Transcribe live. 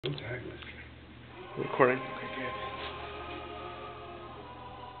Recording. Okay, good.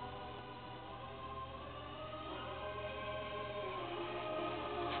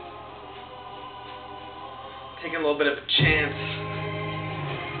 Taking a little bit of a chance,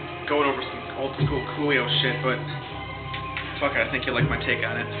 going over some old school Coolio shit, but fuck it, I think you like my take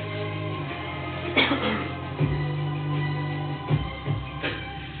on it.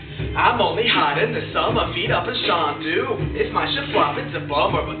 I'm only hot in the summer, feet up in Xanadu. If my shit flop, it's a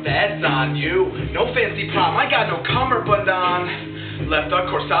bummer, but that's on you. No fancy prom, I got no cummerbund on. Left the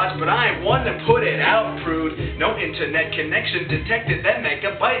corsage, but I ain't one to put it out, prude. No internet connection detected, that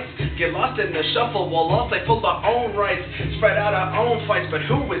megabytes. Get lost in the shuffle, we'll all play full of our own rights. Spread out our own fights, but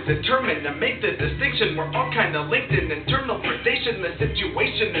who is determined to make the distinction? We're all kinda linked in internal predation. The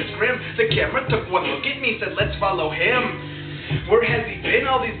situation is grim. The camera took one look at me, said let's follow him. Where has he been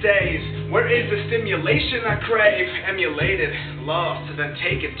all these days? Where is the stimulation I crave? Emulated, lost, then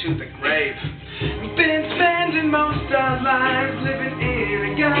taken to the grave. Been spending most our lives living in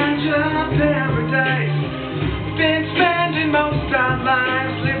a Ganja paradise. Been spending most our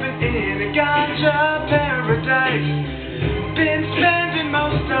lives living in a Ganja paradise. Been spending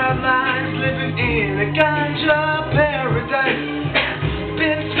most our lives living in a Ganja paradise.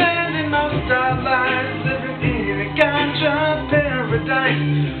 Been spending most our lives living in a Ganja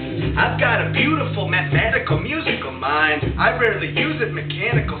paradise. I've got a beautiful mathematical musical mind. I rarely use it,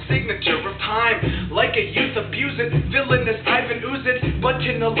 mechanical signature of time. Like a youth abuse it, villainous Ooze it. But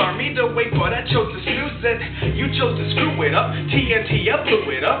didn't alarm me to wait, but I chose to snooze it. You chose to screw it up, TNT I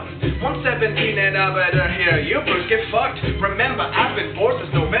blew it up. 117 and Arbiter here, you Bruce get fucked. Remember, I've been bored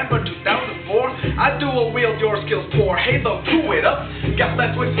since November 2004. I dual wield your skills poor, Halo blew it up. Got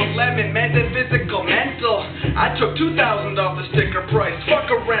left with some lemon, metaphysical mental. I took $2,000 off the sticker price, fuck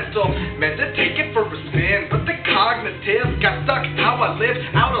a rental. Meant to take it for a spin, but the cognitive got stuck. How I live,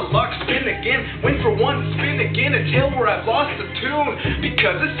 out of luck, spin again. Win for one, spin again until where I've lost the tune.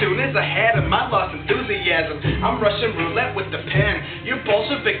 Because as soon as I had him, I lost enthusiasm. I'm Russian roulette with the pen. You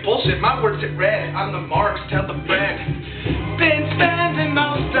Bolshevik bullshit, my words hit red. I'm the marks, tell the bread. Been spending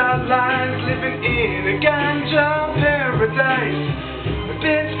most our lives living in a Ganja paradise.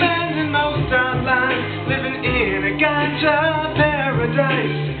 Been spending most our lives living in a Ganja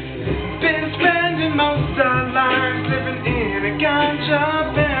paradise. Been spending most our lives living in a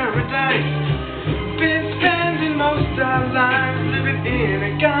Ganja paradise. Been spending most our lives living in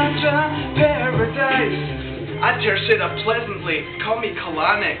a Ganja paradise. I tear shit up pleasantly, call me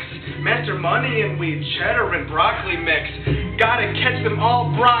colonics. Master money and weed, cheddar and broccoli mix. Gotta catch them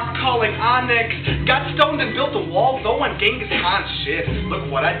all, Brock calling Onyx. Got stoned and built a wall, though on Genghis Khan shit.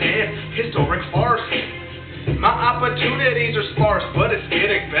 Look what I did, historic farce. My opportunities are sparse, but it's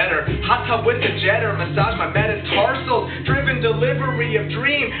getting better. Hot tub with the jetter, massage my metatarsals. Driven delivery of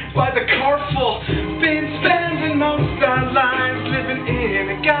dream by the carful. Been spending most our lives living in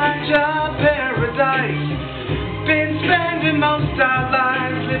a Ganja paradise. Been spending most our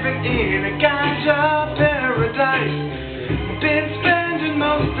lives living in a Ganja